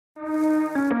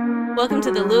Welcome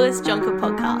to the Lewis Jonker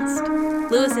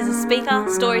podcast. Lewis is a speaker,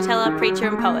 storyteller, preacher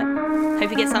and poet. Hope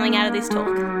you get something out of this talk.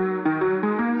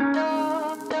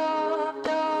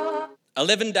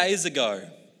 11 days ago,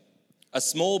 a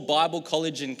small Bible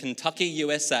college in Kentucky,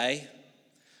 USA,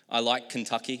 I like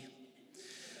Kentucky,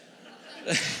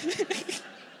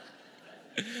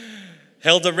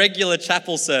 held a regular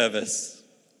chapel service.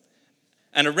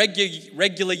 And a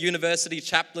regular university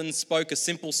chaplain spoke a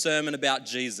simple sermon about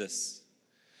Jesus.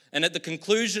 And at the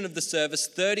conclusion of the service,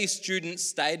 30 students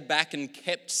stayed back and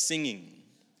kept singing.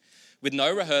 With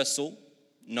no rehearsal,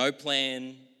 no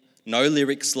plan, no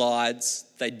lyric slides,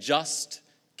 they just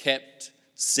kept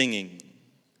singing.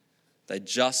 They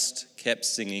just kept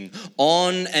singing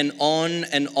on and on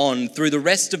and on through the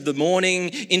rest of the morning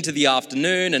into the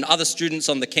afternoon, and other students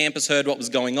on the campus heard what was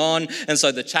going on, and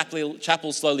so the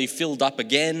chapel slowly filled up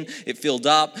again. It filled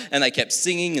up and they kept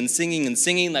singing and singing and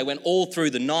singing. They went all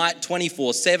through the night,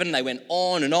 24/7. They went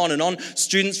on and on and on.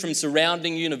 Students from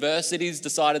surrounding universities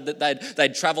decided that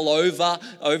they'd travel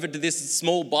over to this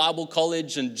small Bible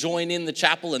college and join in the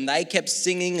chapel, and they kept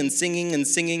singing and singing and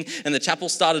singing, and the chapel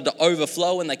started to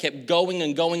overflow, and they kept going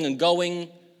and going and going.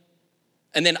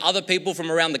 And then other people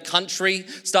from around the country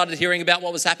started hearing about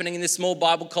what was happening in this small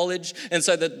Bible college. And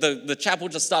so the chapel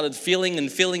just started filling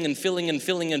and filling and filling and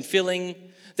filling and filling.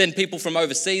 Then people from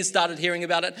overseas started hearing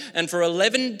about it. And for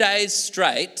 11 days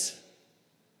straight,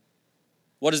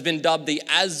 what has been dubbed the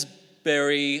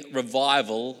Asbury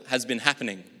Revival has been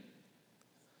happening.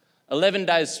 11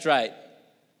 days straight.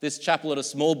 This chapel at a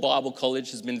small Bible college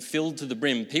has been filled to the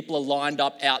brim. People are lined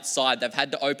up outside. They've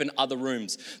had to open other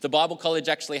rooms. The Bible college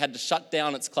actually had to shut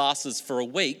down its classes for a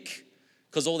week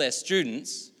because all their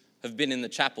students have been in the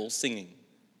chapel singing.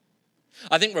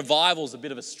 I think revival is a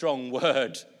bit of a strong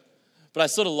word, but I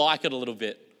sort of like it a little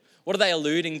bit. What are they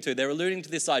alluding to? They're alluding to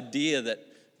this idea that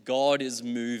God is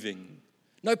moving.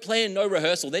 No plan, no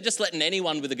rehearsal. They're just letting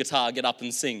anyone with a guitar get up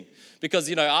and sing. Because,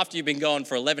 after you've been going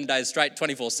for 11 days straight,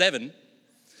 24/7,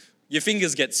 your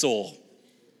fingers get sore.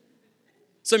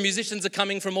 So musicians are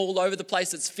coming from all over the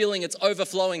place. It's filling, it's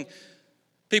overflowing.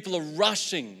 People are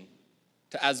rushing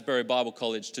to Asbury Bible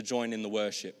College to join in the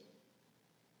worship,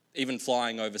 even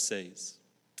flying overseas.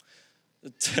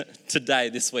 Today,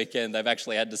 this weekend, they've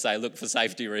actually had to say, look, for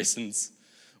safety reasons,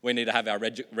 we need to have our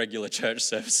regular church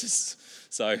services.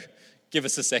 So give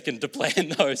us a second to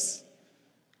plan those.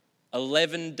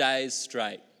 11 days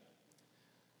straight.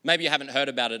 Maybe you haven't heard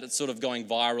about it. It's sort of going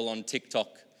viral on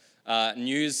TikTok.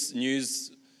 News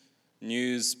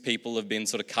people have been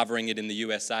sort of covering it in the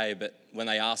USA, but when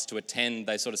they asked to attend,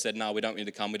 they sort of said, no, we don't need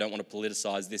to come. We don't want to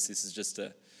politicize this. This is just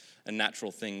a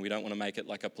natural thing. We don't want to make it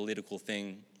like a political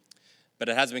thing. But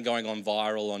it has been going on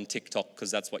viral on TikTok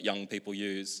because that's what young people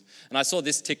use. And I saw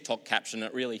this TikTok caption.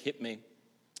 It really hit me.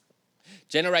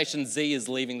 Generation Z is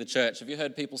leaving the church. Have you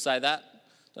heard people say that? I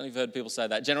don't know if you've heard people say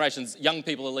that. Young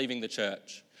people are leaving the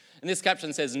church. And this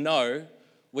caption says, no,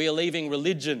 we are leaving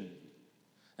religion.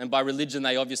 And by religion,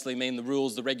 they obviously mean the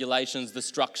rules, the regulations, the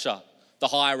structure, the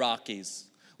hierarchies.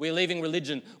 We are leaving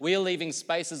religion. We are leaving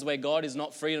spaces where God is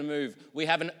not free to move. We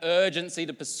have an urgency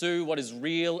to pursue what is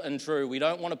real and true. We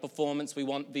don't want a performance. We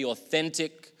want the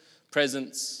authentic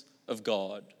presence of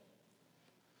God.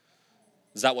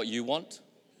 Is that what you want?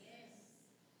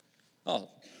 Oh,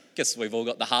 guess we've all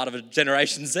got the heart of a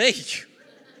Generation Z.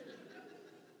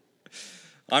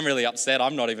 I'm really upset.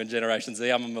 I'm not even Generation Z.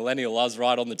 I'm a millennial. I was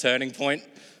right on the turning point.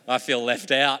 I feel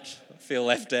left out.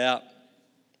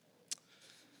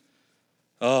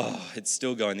 Oh, it's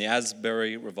still going. The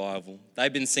Asbury Revival.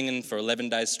 They've been singing for 11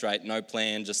 days straight, no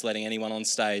plan, just letting anyone on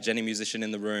stage, any musician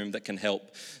in the room that can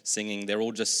help singing. They're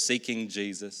all just seeking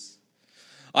Jesus.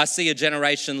 I see a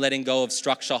generation letting go of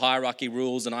structure, hierarchy,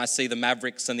 rules, and I see the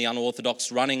mavericks and the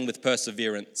unorthodox running with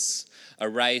perseverance, a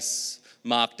race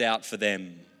marked out for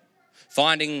them,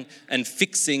 finding and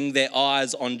fixing their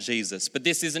eyes on Jesus. But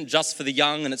this isn't just for the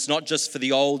young, and it's not just for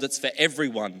the old, it's for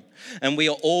everyone. And we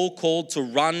are all called to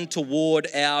run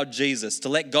toward our Jesus, to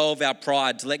let go of our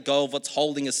pride, to let go of what's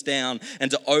holding us down,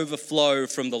 and to overflow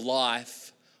from the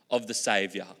life of the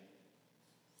Saviour.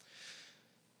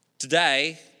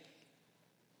 Today,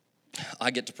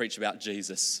 I get to preach about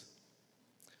Jesus.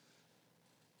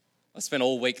 I spent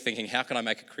all week thinking, how can I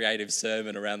make a creative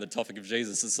sermon around the topic of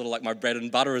Jesus? It's sort of like my bread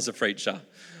and butter as a preacher.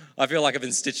 I feel like I've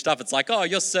been stitched up. It's like, oh,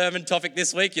 your sermon topic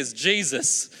this week is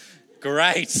Jesus.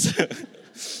 Great.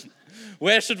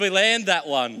 Where should we land that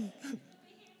one?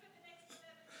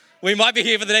 We might be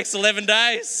here for the next 11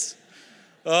 days.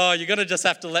 Oh, you're going to just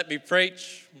have to let me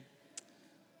preach.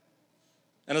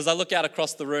 And as I look out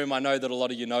across the room, I know that a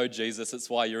lot of you know Jesus. It's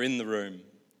why you're in the room.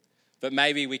 But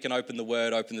maybe we can open the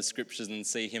Word, open the Scriptures and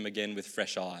see him again with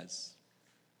fresh eyes.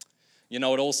 You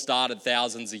know, it all started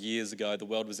thousands of years ago. The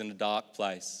world was in a dark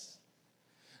place.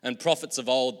 And prophets of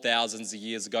old, thousands of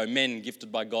years ago, men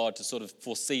gifted by God to sort of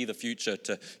foresee the future,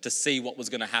 to see what was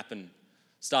going to happen,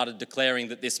 started declaring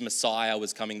that this Messiah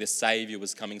was coming, this Savior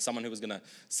was coming, someone who was going to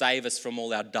save us from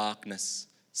all our darkness,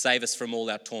 save us from all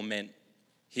our torment,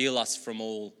 heal us from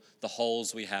all the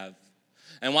holes we have.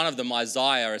 And one of them,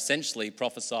 Isaiah, essentially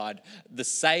prophesied, the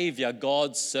Savior,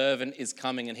 God's servant, is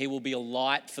coming and he will be a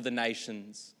light for the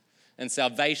nations and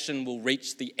salvation will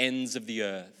reach the ends of the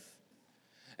earth.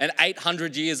 And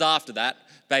 800 years after that,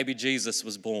 baby Jesus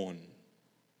was born.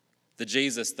 The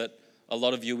Jesus that a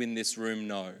lot of you in this room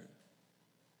know.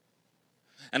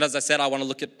 And as I said, I want to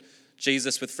look at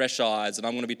Jesus with fresh eyes, and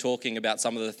I'm going to be talking about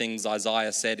some of the things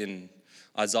Isaiah said in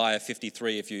Isaiah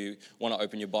 53, if you want to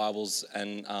open your Bibles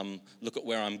and look at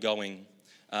where I'm going.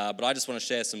 But I just want to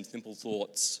share some simple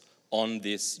thoughts on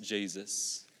this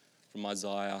Jesus from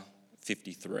Isaiah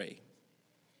 53.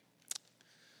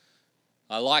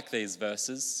 I like these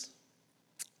verses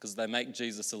because they make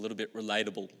Jesus a little bit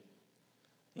relatable.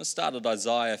 Let's start at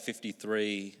Isaiah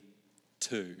 53,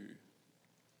 2.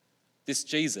 This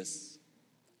Jesus,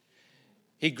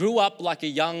 he grew up like a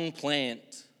young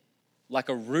plant, like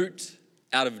a root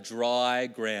out of dry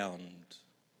ground.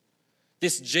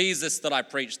 This Jesus that I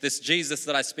preach, this Jesus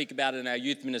that I speak about in our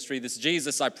youth ministry, this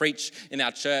Jesus I preach in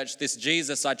our church, this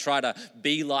Jesus I try to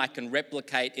be like and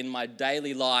replicate in my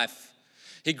daily life.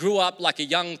 He grew up like a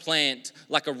young plant,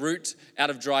 like a root out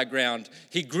of dry ground.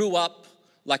 He grew up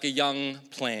like a young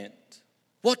plant.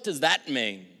 What does that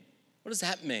mean? What does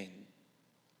that mean?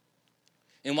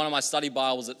 In one of my study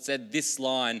Bibles, it said this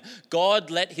line, God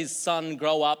let his son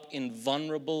grow up in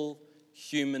vulnerable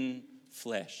human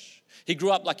flesh. He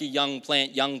grew up like a young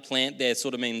plant. Young plant there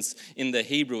sort of means, in the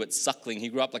Hebrew, it's suckling. He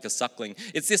grew up like a suckling.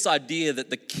 It's this idea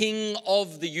that the king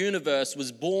of the universe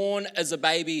was born as a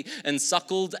baby and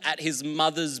suckled at his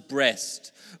mother's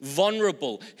breast.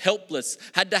 Vulnerable, helpless,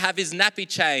 had to have his nappy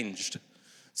changed,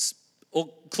 or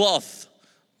cloth,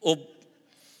 or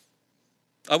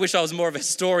I wish I was more of a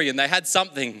historian. They had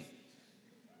something.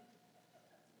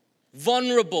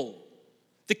 Vulnerable.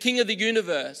 The king of the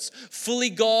universe. Fully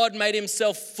God made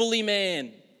himself fully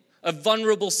man. A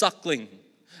vulnerable suckling.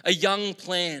 A young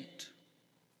plant.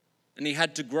 And he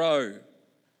had to grow.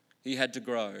 He had to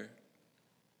grow.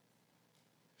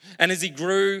 And as he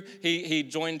grew, he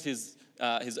joined his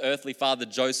earthly father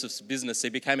Joseph's business. He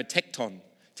became a tekton.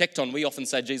 Tekton, we often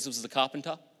say Jesus was a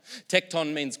carpenter.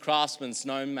 Tekton means craftsman,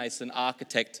 stonemason,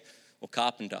 architect, or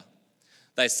carpenter.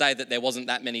 They say that there wasn't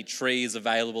that many trees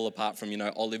available apart from,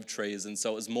 olive trees, and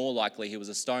so it was more likely he was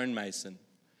a stonemason.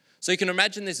 So you can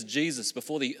imagine this Jesus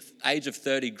before the age of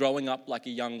 30 growing up like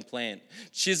a young plant,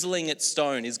 chiseling at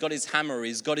stone. He's got his hammer,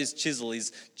 he's got his chisel,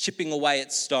 he's chipping away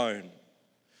at stone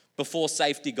before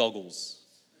safety goggles.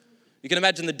 You can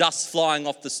imagine the dust flying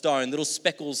off the stone, little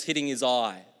speckles hitting his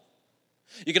eye.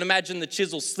 You can imagine the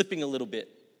chisel slipping a little bit,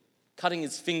 cutting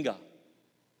his finger,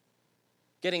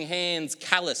 getting hands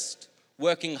calloused,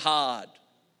 working hard.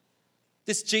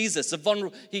 This Jesus,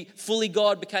 he fully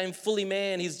God became fully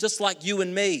man. He's just like you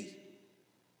and me.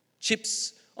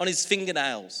 Chips on his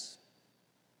fingernails.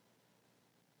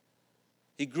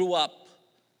 He grew up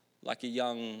like a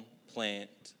young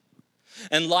plant.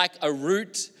 And like a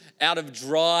root out of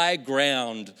dry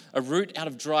ground. A root out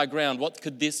of dry ground. What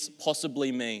could this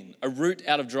possibly mean? A root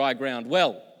out of dry ground.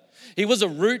 Well, he was a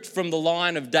root from the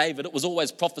line of David. It was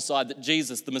always prophesied that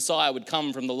Jesus, the Messiah, would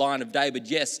come from the line of David,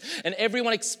 yes. And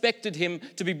everyone expected him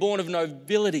to be born of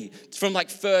nobility, from like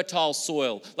fertile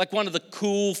soil, like one of the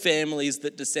cool families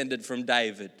that descended from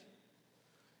David.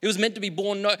 He was meant to be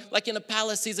born like in a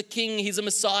palace. He's a king, he's a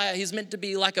Messiah. He's meant to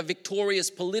be like a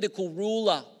victorious political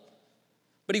ruler.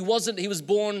 But he wasn't. He was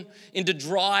born into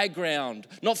dry ground,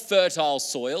 not fertile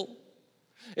soil.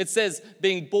 It says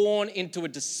being born into a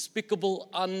despicable,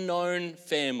 unknown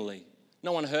family.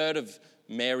 No one heard of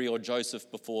Mary or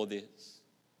Joseph before this.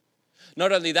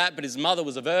 Not only that, but his mother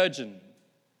was a virgin.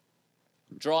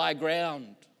 Dry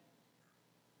ground.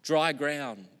 Dry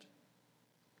ground.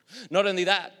 Not only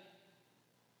that,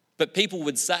 but people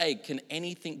would say, can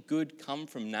anything good come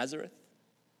from Nazareth?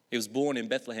 He was born in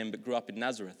Bethlehem but grew up in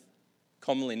Nazareth,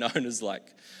 commonly known as I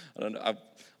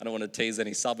don't want to tease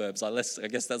any suburbs. I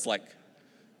guess that's like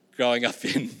growing up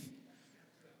in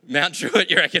Mount Druitt,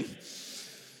 you reckon?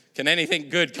 Can anything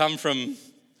good come from...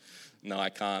 No, I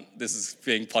can't. This is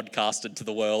being podcasted to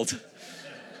the world.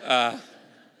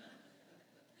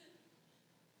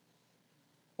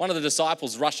 One of the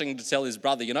disciples rushing to tell his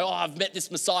brother, I've met this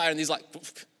Messiah. And he's like,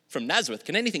 from Nazareth.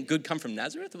 Can anything good come from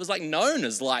Nazareth? It was like known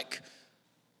as like,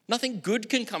 nothing good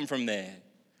can come from there.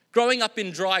 Growing up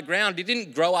in dry ground, he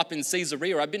didn't grow up in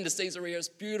Caesarea. I've been to Caesarea, it's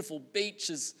beautiful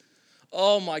beaches.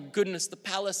 Oh my goodness, the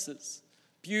palaces,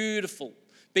 beautiful.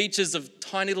 Beaches of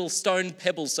tiny little stone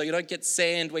pebbles so you don't get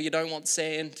sand where you don't want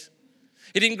sand.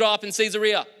 He didn't grow up in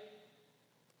Caesarea.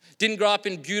 Didn't grow up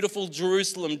in beautiful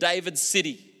Jerusalem, David's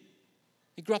city.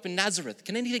 He grew up in Nazareth.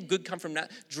 Can anything good come from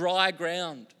that? Dry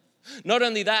ground. Not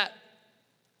only that,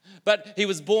 but he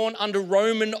was born under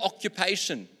Roman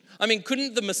occupation. I mean,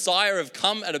 couldn't the Messiah have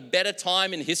come at a better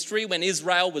time in history when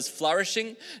Israel was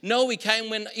flourishing? No, he came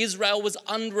when Israel was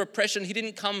under oppression. He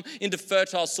didn't come into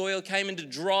fertile soil, came into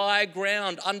dry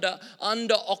ground, under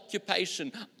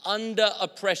occupation, under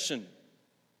oppression.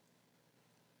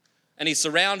 And he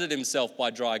surrounded himself by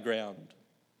dry ground.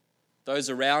 Those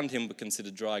around him were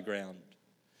considered dry ground.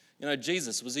 You know,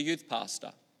 Jesus was a youth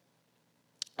pastor.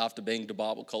 After being to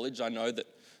Bible college, I know that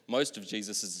most of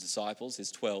Jesus' disciples,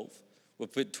 his 12, were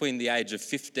between the age of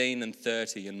 15 and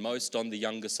 30, and most on the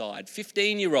younger side.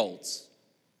 15-year-olds.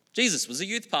 Jesus was a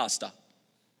youth pastor.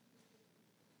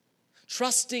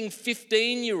 Trusting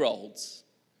 15-year-olds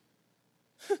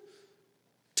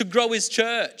to grow his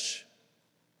church.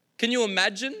 Can you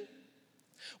imagine?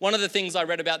 One of the things I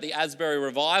read about the Asbury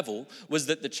revival was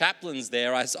that the chaplains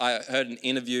there, I heard an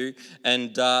interview,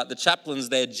 and the chaplains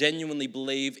there genuinely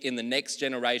believe in the next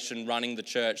generation running the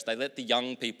church. They let the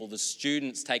young people, the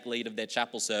students, take lead of their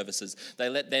chapel services. They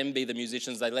let them be the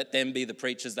musicians. They let them be the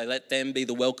preachers. They let them be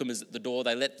the welcomers at the door.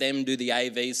 They let them do the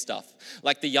AV stuff.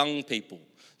 Like the young people,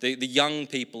 the young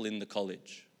people in the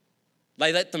college.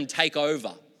 They let them take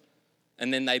over.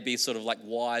 And then they be sort of like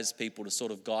wise people to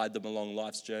sort of guide them along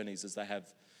life's journeys as they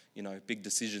have, you know, big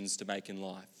decisions to make in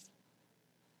life.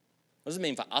 What does it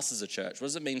mean for us as a church? What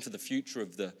does it mean for the future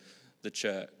of the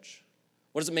church?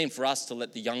 What does it mean for us to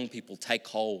let the young people take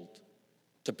hold,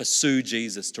 to pursue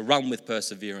Jesus, to run with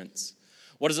perseverance?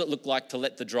 What does it look like to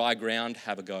let the dry ground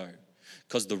have a go?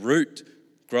 Because the root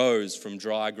grows from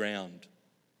dry ground.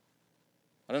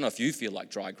 I don't know if you feel like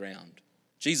dry ground.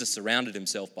 Jesus surrounded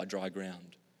himself by dry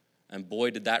ground. And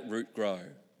boy, did that root grow.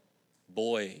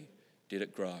 Boy, did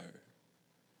it grow.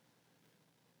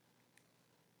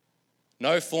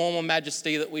 No form or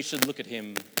majesty that we should look at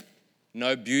him.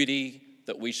 No beauty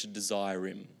that we should desire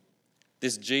him.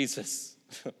 This Jesus.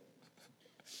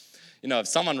 You know, if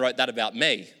someone wrote that about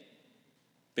me,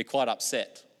 I'd be quite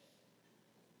upset.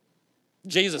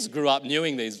 Jesus grew up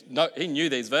knowing these. No, he knew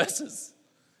these verses.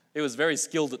 He was very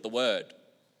skilled at the word.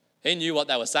 He knew what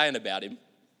they were saying about him.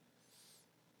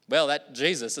 Well, that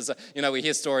Jesus is, we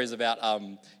hear stories about,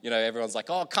 everyone's like,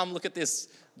 oh, come look at this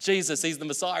Jesus, he's the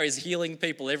Messiah, he's healing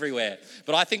people everywhere.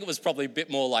 But I think it was probably a bit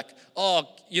more like,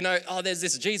 there's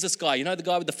this Jesus guy, the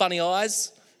guy with the funny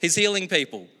eyes? He's healing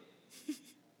people.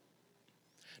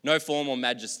 No form or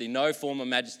majesty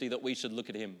that we should look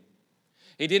at him.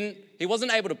 He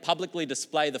wasn't able to publicly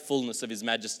display the fullness of his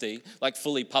majesty, like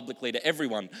fully publicly to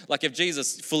everyone. Like if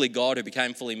Jesus, fully God who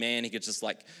became fully man, he could just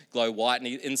like glow white. And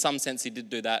in some sense he did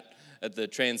do that at the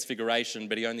transfiguration,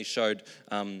 but he only showed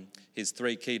his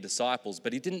 3 key disciples.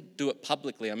 But he didn't do it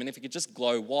publicly. I mean, if he could just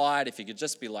glow white, if he could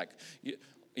just be like,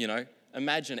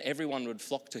 imagine everyone would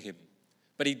flock to him.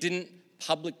 But he didn't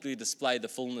publicly display the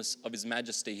fullness of his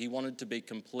majesty. He wanted to be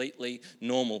completely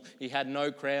normal. He had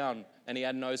no crown and he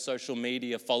had no social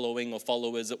media following or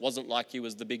followers. It wasn't like he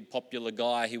was the big popular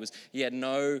guy. He had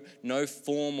no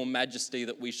form or majesty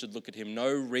that we should look at him.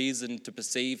 No reason to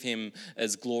perceive him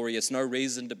as glorious. No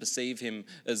reason to perceive him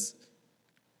as...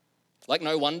 Like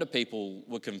no wonder people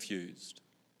were confused.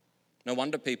 No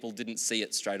wonder people didn't see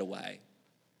it straight away.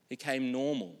 He came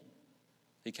normal.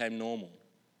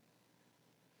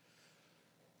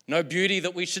 No beauty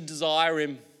that we should desire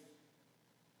him.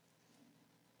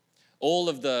 All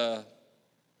of the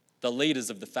leaders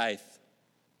of the faith,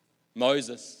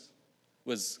 Moses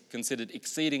was considered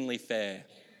exceedingly fair.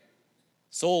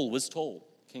 Saul was tall.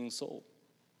 King Saul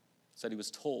said he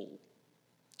was tall,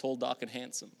 dark and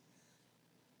handsome.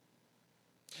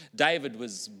 David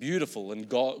was beautiful and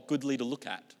goodly to look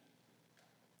at.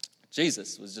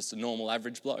 Jesus was just a normal,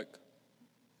 average bloke.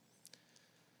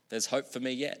 There's hope for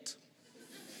me yet.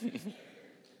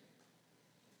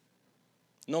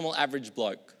 Normal, average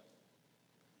bloke.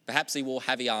 Perhaps he wore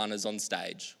Havaianas on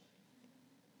stage.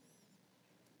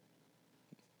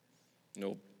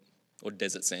 Or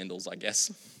desert sandals, I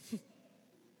guess.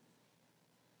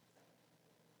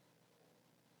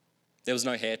 There was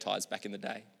no hair ties back in the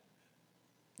day.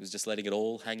 He was just letting it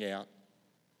all hang out.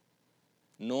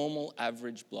 Normal,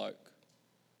 average bloke.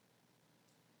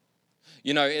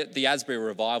 At the Asbury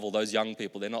revival, those young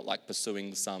people, they're not like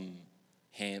pursuing some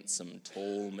handsome,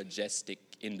 tall, majestic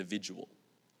individual.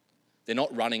 They're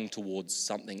not running towards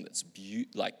something that's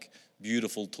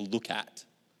beautiful to look at.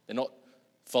 They're not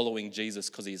following Jesus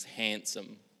because he's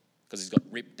handsome, because he's got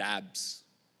ripped abs,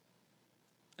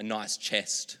 a nice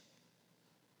chest.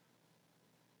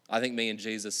 I think me and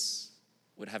Jesus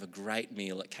would have a great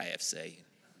meal at KFC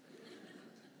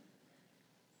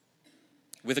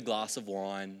with a glass of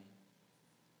wine,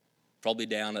 probably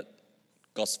down at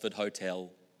Gosford Hotel,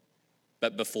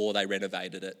 but before they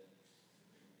renovated it.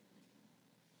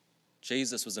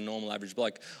 Jesus was a normal average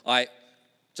bloke.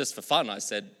 Just for fun, I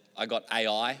said, I got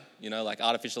AI, like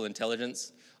artificial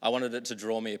intelligence. I wanted it to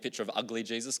draw me a picture of ugly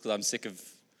Jesus because I'm sick of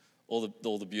all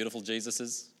the beautiful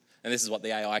Jesuses. And this is what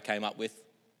the AI came up with.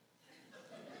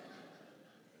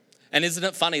 And isn't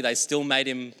it funny, they still made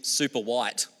him super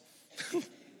white.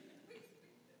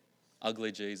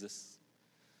 Ugly Jesus.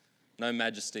 No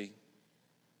majesty.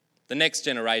 The next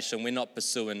generation, we're not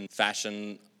pursuing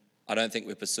fashion. I don't think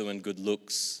we're pursuing good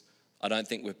looks. I don't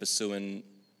think we're pursuing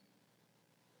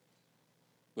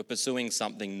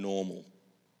something normal.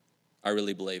 I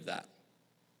really believe that.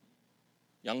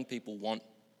 Young people want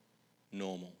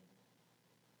normal.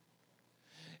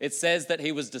 It says that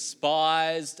he was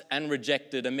despised and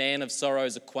rejected, a man of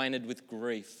sorrows, acquainted with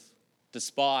grief.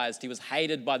 Despised. He was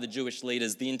hated by the Jewish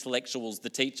leaders, the intellectuals, the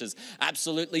teachers.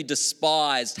 Absolutely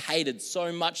despised, hated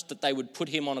so much that they would put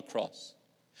him on a cross.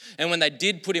 And when they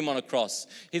did put him on a cross,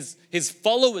 his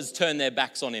followers turned their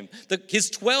backs on him.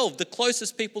 His 12, the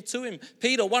closest people to him.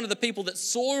 Peter, one of the people that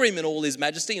saw him in all his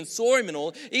majesty and saw him in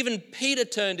all, even Peter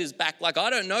turned his back like, I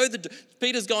don't know.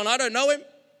 Peter's gone, I don't know him.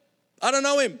 I don't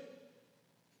know him.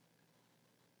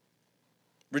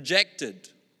 Rejected.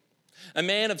 A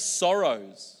man of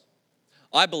sorrows.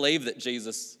 I believe that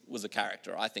Jesus was a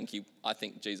character. I think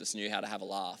Jesus knew how to have a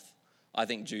laugh. I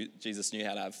think Jesus knew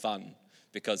how to have fun.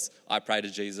 Because I pray to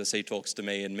Jesus, he talks to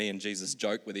me, and me and Jesus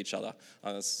joke with each other.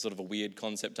 That's sort of a weird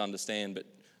concept to understand, but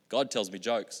God tells me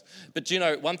jokes. But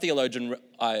one theologian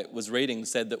I was reading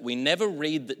said that we never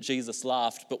read that Jesus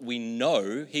laughed, but we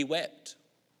know he wept.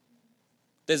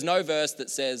 There's no verse that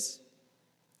says,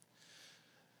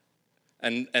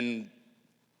 and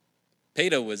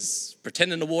Peter was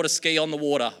pretending to water ski on the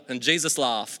water, and Jesus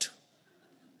laughed.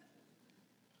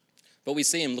 But we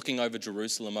see him looking over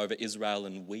Jerusalem, over Israel,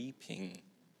 and weeping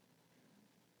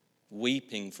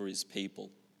for his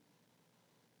people.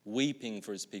 Weeping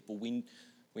for his people. We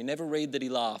never read that he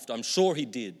laughed. I'm sure he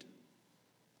did.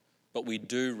 But we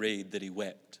do read that he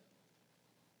wept.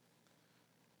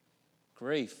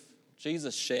 Grief.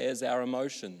 Jesus shares our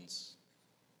emotions.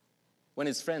 When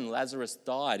his friend Lazarus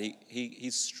died,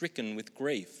 he's stricken with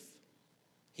grief.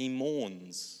 He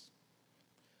mourns.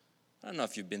 I don't know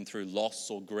if you've been through loss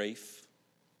or grief.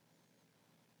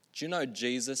 Do you know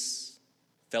Jesus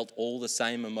felt all the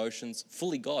same emotions?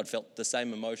 Fully God felt the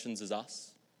same emotions as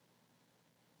us.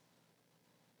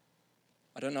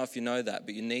 I don't know if you know that,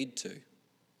 but you need to.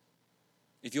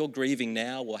 If you're grieving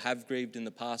now or have grieved in the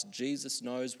past, Jesus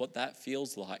knows what that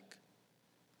feels like.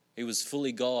 He was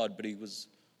fully God, but he was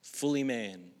fully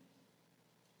man.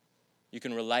 You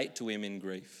can relate to him in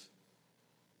grief.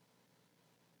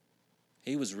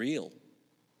 He was real.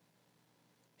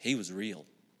 He was real.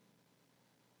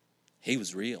 He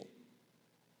was real.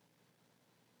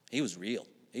 He was real.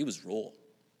 He was raw.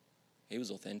 He was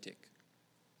authentic.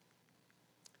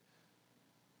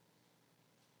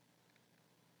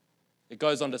 It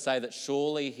goes on to say that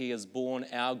surely he has borne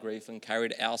our grief and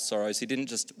carried our sorrows. He didn't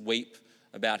just weep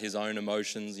about his own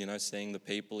emotions, seeing the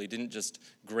people. He didn't just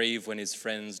grieve when his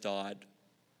friends died.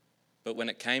 But when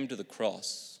it came to the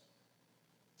cross,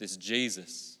 this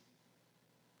Jesus,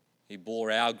 he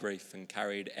bore our grief and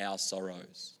carried our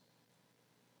sorrows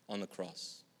on the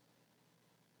cross.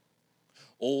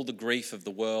 All the grief of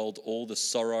the world, all the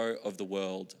sorrow of the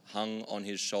world hung on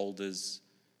his shoulders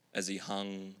as he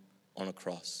hung on a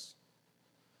cross.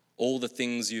 All the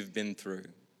things you've been through,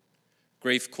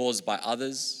 grief caused by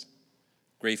others,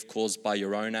 grief caused by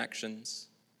your own actions,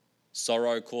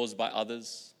 sorrow caused by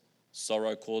others,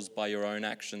 sorrow caused by your own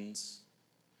actions,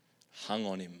 hung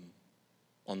on him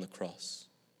on the cross.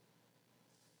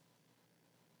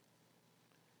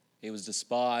 He was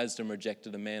despised and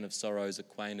rejected, a man of sorrows,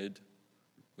 acquainted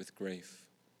with grief.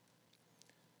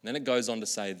 And then it goes on to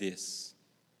say this: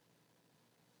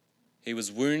 he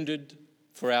was wounded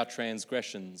for our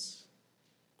transgressions,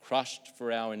 crushed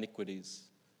for our iniquities.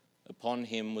 Upon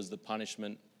him was the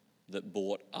punishment that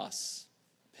brought us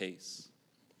peace.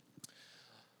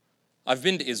 I've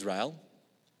been to Israel,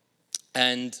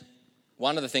 and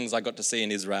one of the things I got to see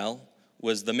in Israel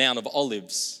was the Mount of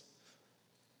Olives.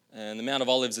 And the Mount of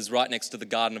Olives is right next to the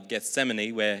Garden of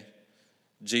Gethsemane, where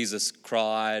Jesus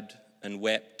cried and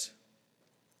wept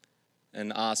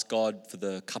and asked God for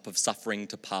the cup of suffering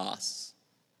to pass.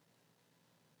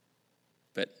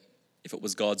 But if it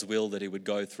was God's will that he would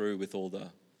go through with all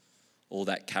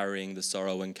that carrying the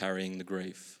sorrow and carrying the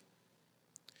grief.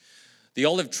 The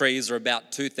olive trees are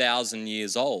about 2,000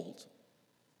 years old.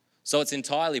 So it's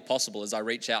entirely possible, as I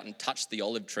reach out and touch the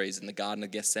olive trees in the Garden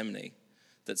of Gethsemane,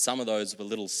 that some of those were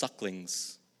little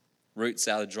sucklings, roots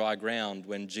out of dry ground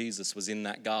when Jesus was in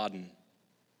that garden.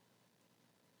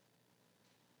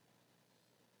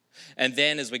 And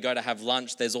then as we go to have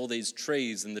lunch, there's all these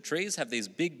trees, and the trees have these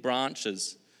big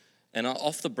branches, and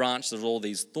off the branch there's all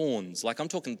these thorns. Like I'm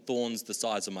talking thorns the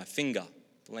size of my finger,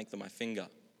 the length of my finger.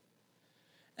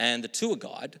 And the tour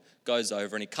guide goes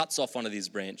over and he cuts off one of these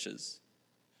branches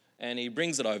and he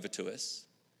brings it over to us.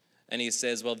 And he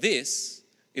says, well, this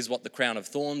is what the crown of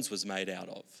thorns was made out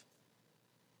of.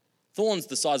 Thorns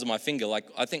the size of my finger. Like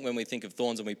I think when we think of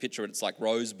thorns and we picture it, it's like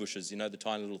rose bushes, the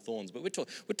tiny little thorns. But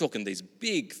we're talking these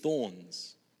big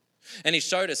thorns. And he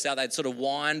showed us how they'd sort of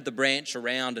wind the branch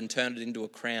around and turn it into a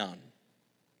crown.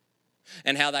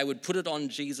 And how they would put it on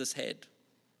Jesus' head.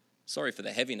 Sorry for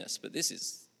the heaviness, but this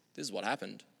is what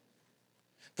happened.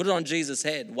 Put it on Jesus'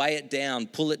 head, weigh it down,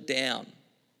 pull it down.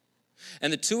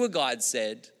 And the tour guide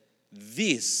said,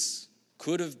 this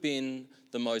could have been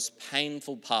the most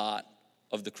painful part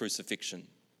of the crucifixion.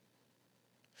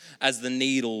 As the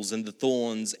needles and the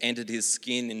thorns entered his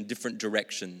skin in different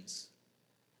directions.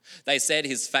 They said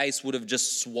his face would have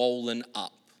just swollen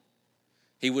up.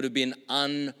 He would have been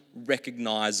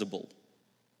unrecognizable,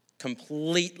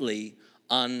 completely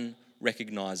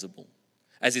unrecognizable.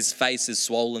 As his face is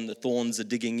swollen, the thorns are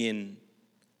digging in.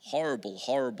 Horrible,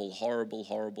 horrible, horrible,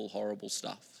 horrible, horrible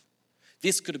stuff.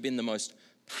 This could have been the most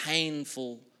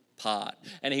painful part.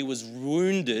 And he was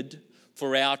wounded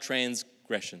for our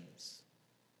transgressions.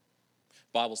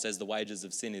 The Bible says the wages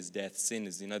of sin is death. Sin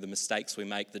is, the mistakes we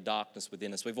make, the darkness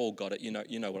within us. We've all got it.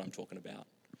 You know what I'm talking about.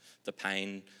 The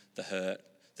pain, the hurt,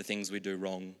 the things we do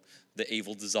wrong, the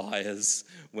evil desires,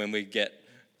 when we get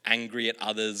angry at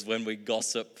others, when we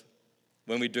gossip,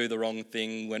 when we do the wrong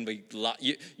thing, when we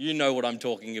you know what I'm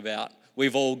talking about.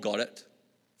 We've all got it.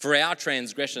 For our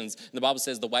transgressions, and the Bible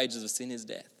says the wages of sin is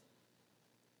death.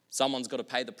 Someone's got to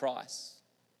pay the price.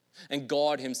 And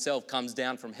God himself comes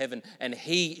down from heaven and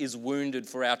he is wounded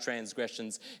for our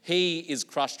transgressions. He is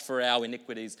crushed for our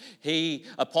iniquities.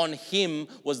 Upon him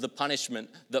was the punishment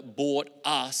that brought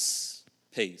us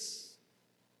peace.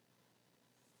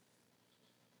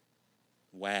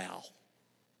 Wow.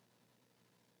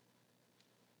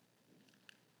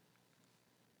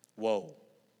 Whoa.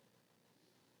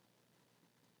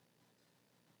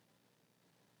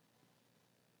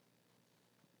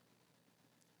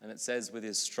 And it says, with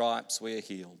his stripes we are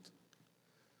healed.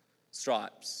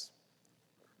 Stripes.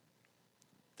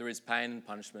 There is pain and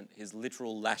punishment, his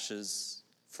literal lashes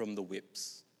from the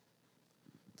whips.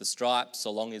 The stripes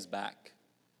along his back.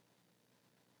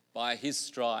 By his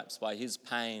stripes, by his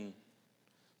pain,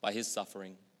 by his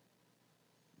suffering,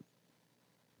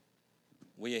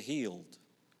 we are healed.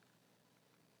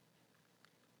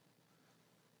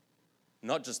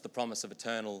 Not just the promise of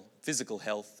eternal physical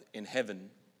health in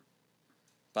heaven,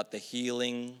 but the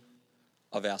healing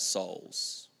of our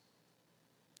souls.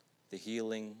 The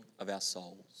healing of our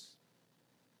souls.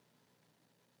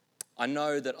 I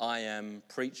know that I am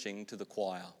preaching to the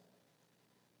choir.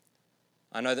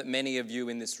 I know that many of you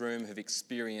in this room have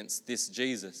experienced this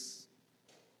Jesus.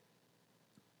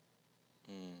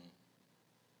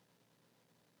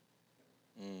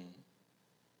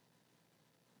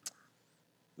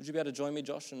 Would you be able to join me,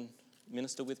 Josh, and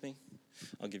minister with me?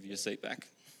 I'll give you your seat back.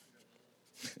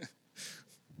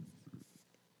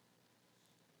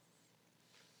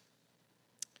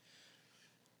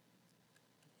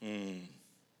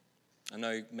 I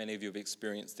know many of you have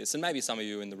experienced this, and maybe some of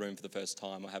you in the room for the first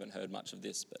time. I haven't heard much of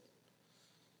this, but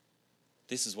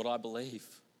this is what I believe.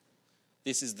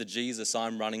 This is the Jesus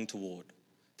I'm running toward.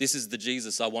 This is the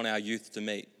Jesus I want our youth to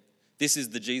meet. This is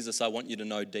the Jesus I want you to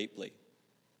know deeply.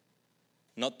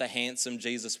 Not the handsome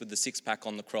Jesus with the six-pack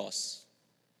on the cross.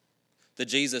 The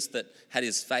Jesus that had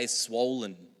his face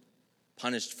swollen,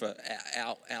 punished for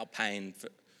our pain,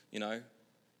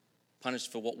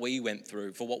 punished for what we went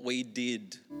through, for what we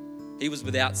did. He was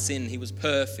without sin. He was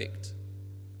perfect.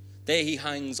 There he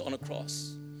hangs on a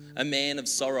cross, a man of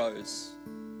sorrows,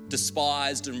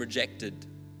 despised and rejected.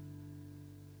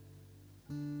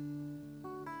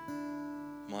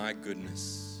 My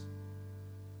goodness.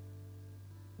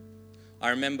 I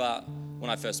remember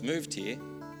when I first moved here,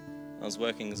 I was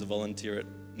working as a volunteer at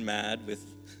MAD with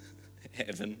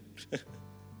Evan.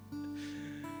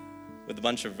 with a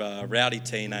bunch of rowdy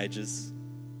teenagers.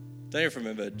 Don't you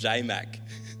remember J-Mac?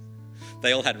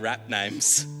 They all had rap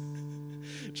names.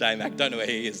 J-Mac, don't know where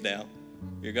he is now.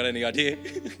 You got any idea?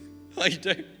 Oh, you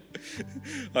do?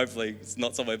 Hopefully it's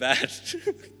not somewhere bad.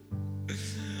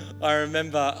 I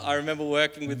remember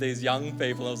working with these young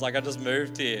people. I was like, I just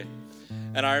moved here.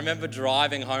 And I remember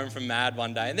driving home from Mad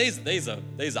one day, and these are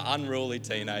unruly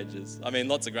teenagers. I mean,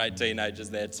 lots of great teenagers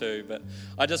there too, but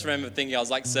I just remember thinking, I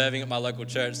was like serving at my local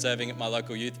church, serving at my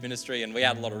local youth ministry, and we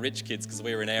had a lot of rich kids because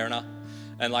we were in Erina.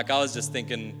 And like I was just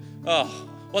thinking, oh,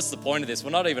 what's the point of this? We're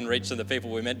not even reaching the people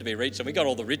we're meant to be reaching. We got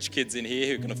all the rich kids in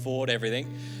here who can afford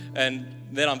everything. And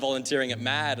then I'm volunteering at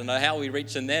Mad, and how are we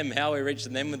reaching them? How are we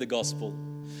reaching them with the gospel?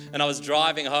 And I was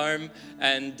driving home,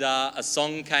 and a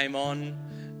song came on,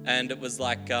 and it was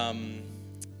like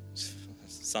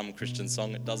some Christian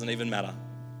song. It doesn't even matter.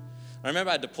 I remember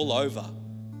I had to pull over.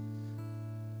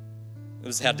 It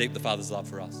was How Deep the Father's Love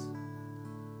for Us.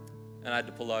 And I had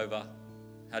to pull over.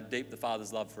 How deep the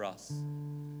Father's love for us.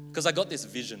 Because I got this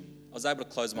vision. I was able to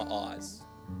close my eyes.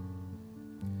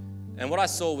 And what I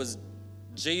saw was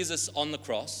Jesus on the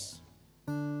cross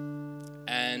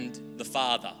and the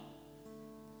Father.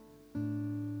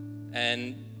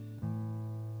 And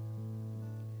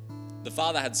the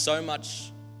Father had so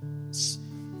much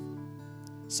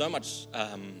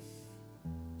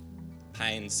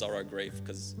pain, sorrow, grief,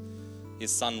 because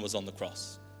his Son was on the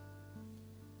cross,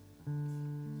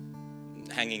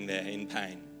 hanging there in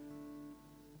pain.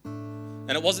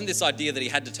 And it wasn't this idea that he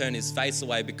had to turn his face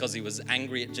away because he was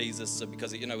angry at Jesus, or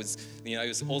because he was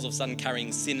all of a sudden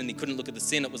carrying sin and he couldn't look at the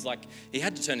sin. It was like he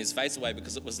had to turn his face away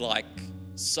because it was like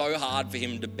so hard for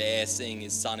him to bear seeing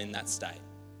his Son in that state.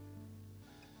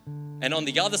 And on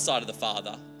the other side of the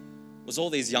Father was all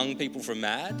these young people from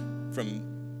Mad,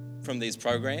 from these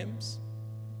programs,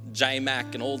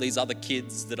 J-Mac and all these other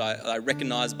kids that I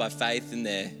recognised by faith in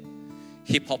their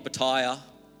hip-hop attire.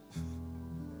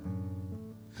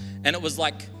 And it was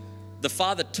like the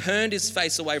Father turned his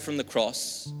face away from the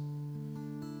cross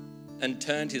and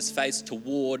turned his face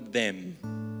toward them.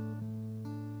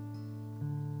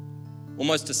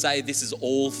 Almost to say, this is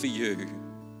all for you.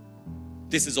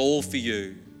 This is all for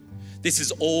you. This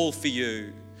is all for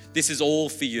you. This is all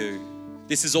for you.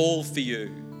 This is all for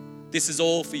you. This is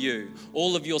all for you.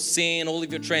 All of your sin, all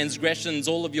of your transgressions,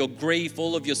 all of your grief,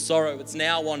 all of your sorrow, it's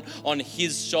now on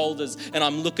his shoulders. And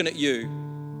I'm looking at you.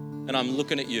 And I'm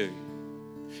looking at you.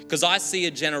 Because I see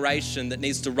a generation that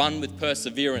needs to run with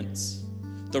perseverance,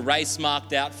 the race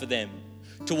marked out for them,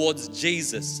 towards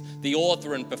Jesus, the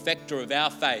author and perfecter of our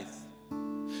faith.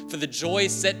 For the joy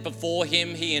set before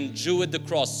him, he endured the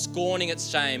cross, scorning its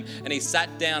shame, and he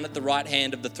sat down at the right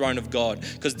hand of the throne of God.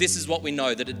 Because this is what we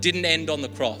know, that it didn't end on the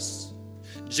cross.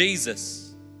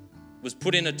 Jesus was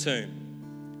put in a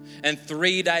tomb, and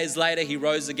 3 days later he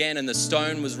rose again and the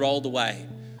stone was rolled away.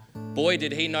 Boy,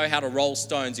 did he know how to roll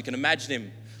stones. You can imagine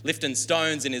him lifting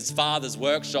stones in his father's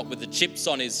workshop with the chips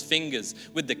on his fingers,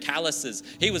 with the calluses.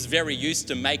 He was very used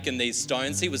to making these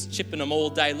stones. He was chipping them all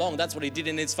day long. That's what he did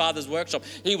in his father's workshop.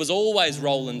 He was always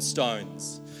rolling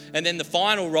stones. And then the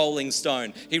final rolling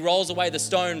stone, he rolls away the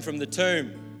stone from the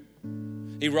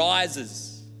tomb. He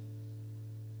rises.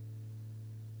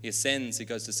 He ascends. He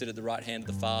goes to sit at the right hand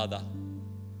of the Father,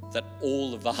 that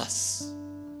all of us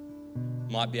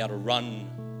might be able to run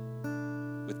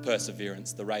with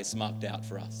perseverance, the race marked out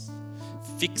for us.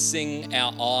 Fixing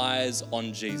our eyes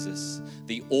on Jesus,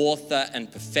 the author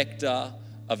and perfecter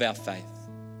of our faith.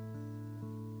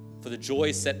 For the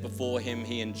joy set before him,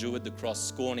 he endured the cross,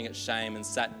 scorning its shame, and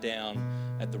sat down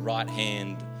at the right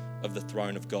hand of the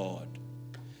throne of God.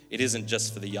 It isn't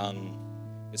just for the young.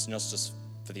 It's not just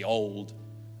for the old.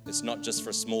 It's not just for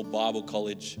a small Bible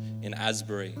college in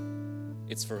Asbury.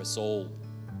 It's for us all.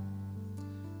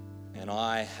 And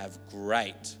I have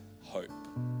great hope.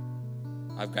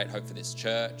 I have great hope for this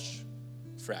church,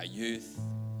 for our youth.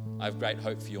 I have great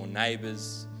hope for your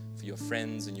neighbours, for your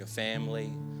friends and your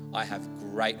family. I have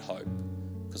great hope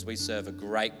because we serve a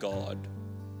great God.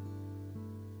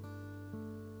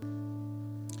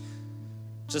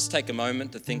 Just take a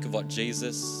moment to think of what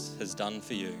Jesus has done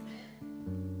for you.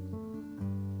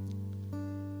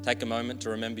 Take a moment to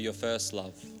remember your first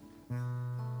love.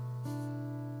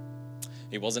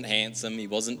 He wasn't handsome, he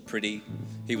wasn't pretty,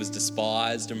 he was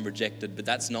despised and rejected, but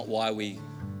that's not why we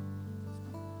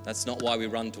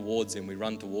run towards him. We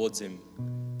run towards him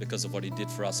because of what he did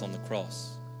for us on the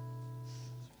cross.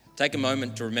 Take a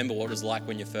moment to remember what it was like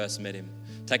when you first met him.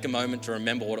 Take a moment to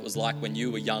remember what it was like when you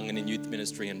were young and in youth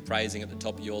ministry and praising at the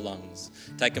top of your lungs.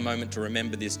 Take a moment to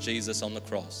remember this Jesus on the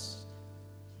cross.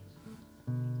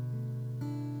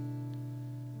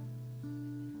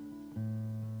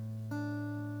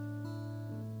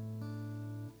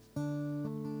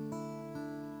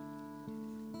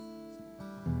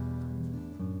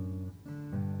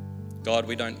 God,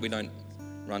 we don't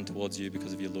run towards you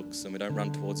because of your looks, and we don't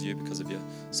run towards you because of your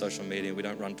social media. We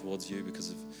don't run towards you because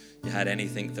of you had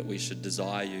anything that we should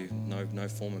desire you. No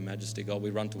form of majesty. God, we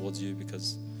run towards you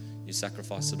because you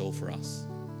sacrificed it all for us.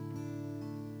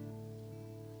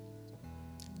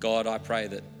 God, I pray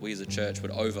that we as a church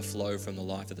would overflow from the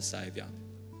life of the Saviour,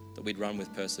 that we'd run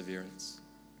with perseverance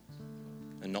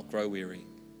and not grow weary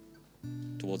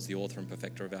towards the author and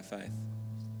perfecter of our faith.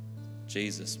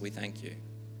 Jesus, we thank you.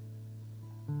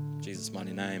 In Jesus'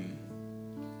 mighty name.